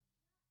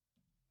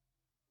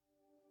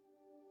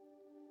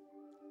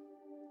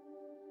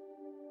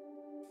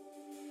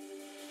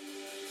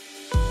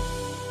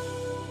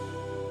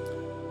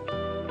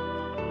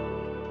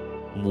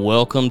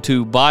Welcome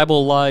to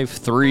Bible Life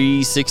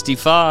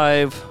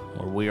 365,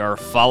 where we are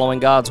following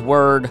God's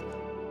Word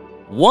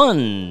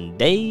one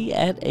day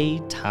at a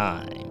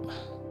time.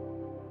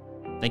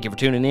 Thank you for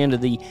tuning in to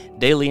the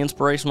daily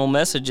inspirational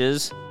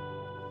messages.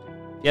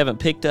 If you haven't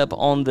picked up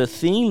on the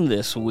theme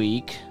this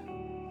week,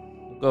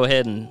 we'll go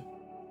ahead and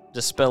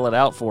just spell it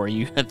out for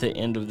you at the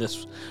end of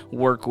this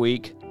work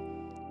week.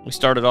 We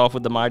started off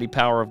with the mighty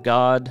power of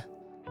God,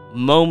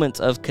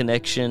 moments of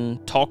connection,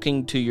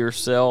 talking to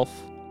yourself,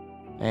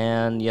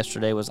 and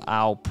yesterday was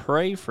I'll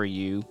pray for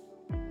you.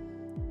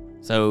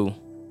 So,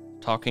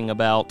 talking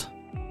about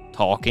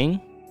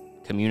talking,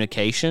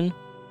 communication.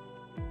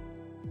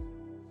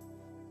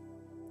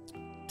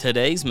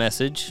 Today's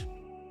message,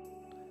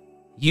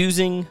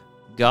 using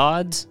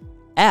God's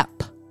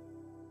app.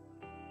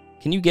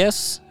 Can you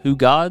guess who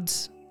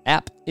God's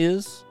app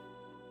is?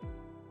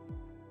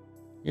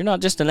 You're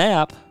not just an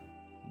app,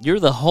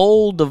 you're the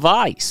whole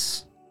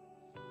device.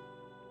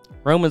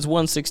 Romans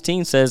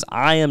 1:16 says,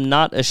 I am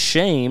not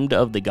ashamed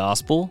of the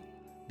gospel,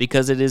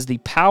 because it is the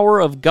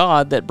power of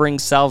God that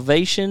brings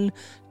salvation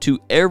to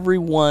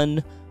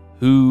everyone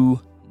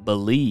who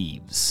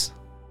believes.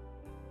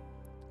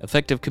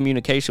 Effective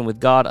communication with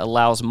God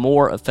allows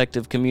more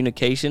effective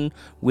communication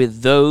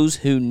with those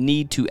who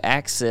need to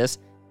access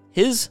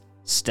His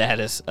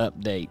status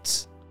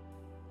updates.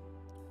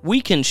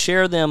 We can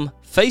share them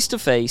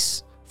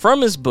face-to-face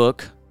from His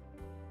book.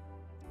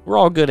 We're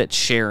all good at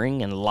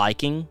sharing and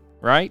liking,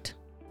 right?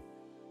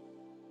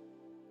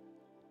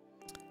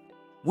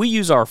 We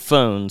use our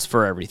phones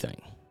for everything.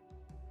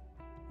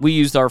 We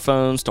use our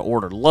phones to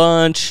order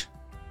lunch,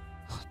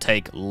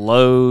 take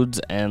loads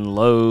and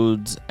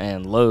loads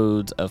and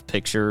loads of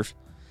pictures,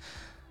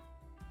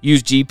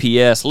 use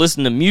GPS,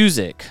 listen to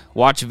music,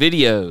 watch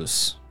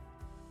videos.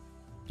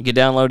 You can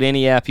download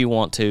any app you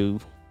want to.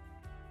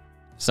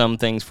 Some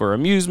things for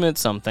amusement,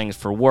 some things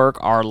for work.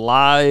 Our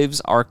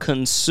lives are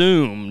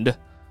consumed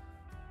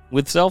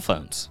with cell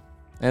phones.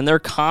 And they're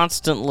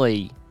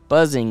constantly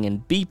buzzing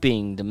and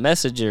beeping to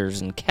messengers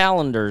and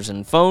calendars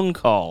and phone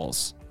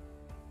calls.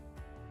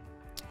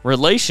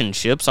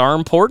 Relationships are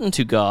important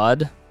to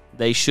God.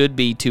 They should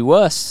be to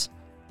us.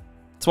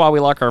 That's why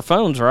we like our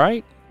phones,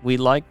 right? We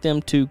like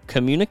them to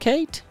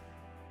communicate.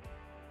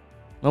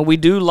 Well, we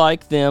do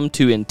like them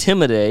to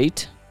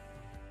intimidate.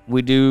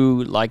 We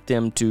do like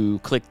them to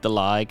click the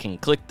like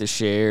and click the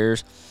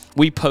shares.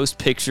 We post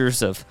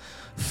pictures of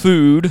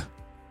food,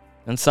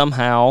 and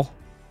somehow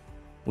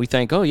we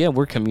think, oh yeah,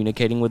 we're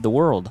communicating with the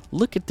world.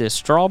 Look at this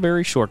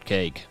strawberry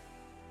shortcake.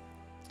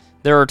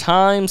 There are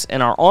times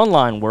in our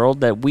online world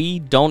that we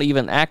don't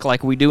even act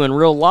like we do in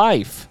real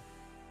life.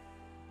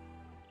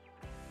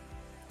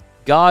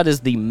 God is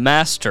the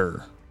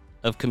master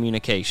of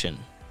communication.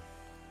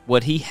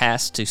 What He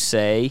has to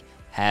say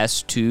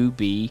has to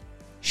be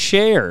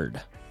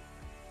shared.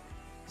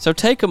 So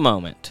take a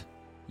moment.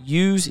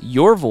 Use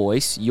your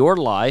voice, your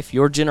life,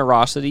 your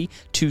generosity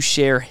to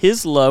share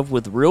His love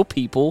with real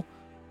people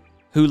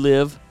who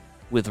live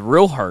with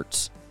real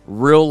hearts,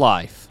 real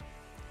life.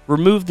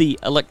 Remove the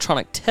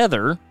electronic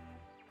tether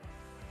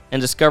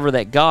and discover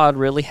that God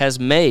really has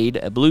made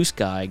a blue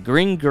sky,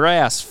 green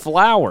grass,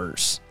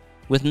 flowers,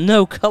 with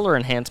no color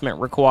enhancement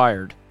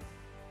required.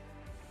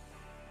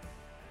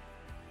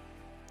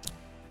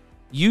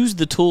 Use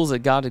the tools that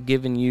God has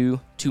given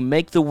you to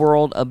make the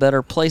world a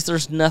better place.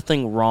 There's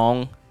nothing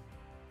wrong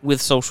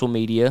with social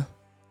media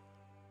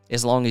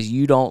as long as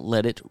you don't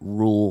let it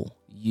rule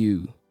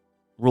you.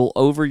 Rule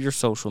over your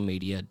social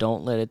media.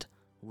 Don't let it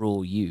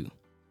rule you.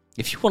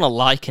 If you want to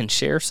like and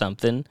share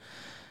something,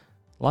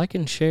 like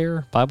and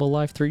share Bible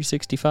Life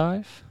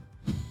 365.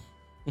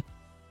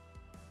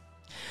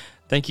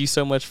 Thank you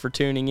so much for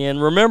tuning in.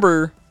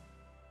 Remember,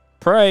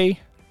 pray.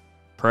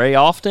 Pray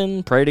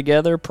often, pray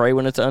together, pray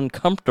when it's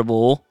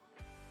uncomfortable.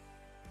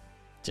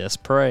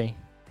 Just pray.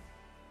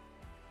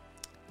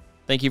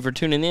 Thank you for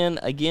tuning in.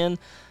 Again,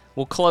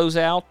 we'll close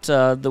out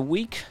the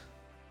week.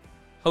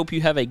 Hope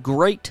you have a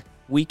great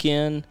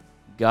weekend.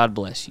 God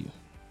bless you.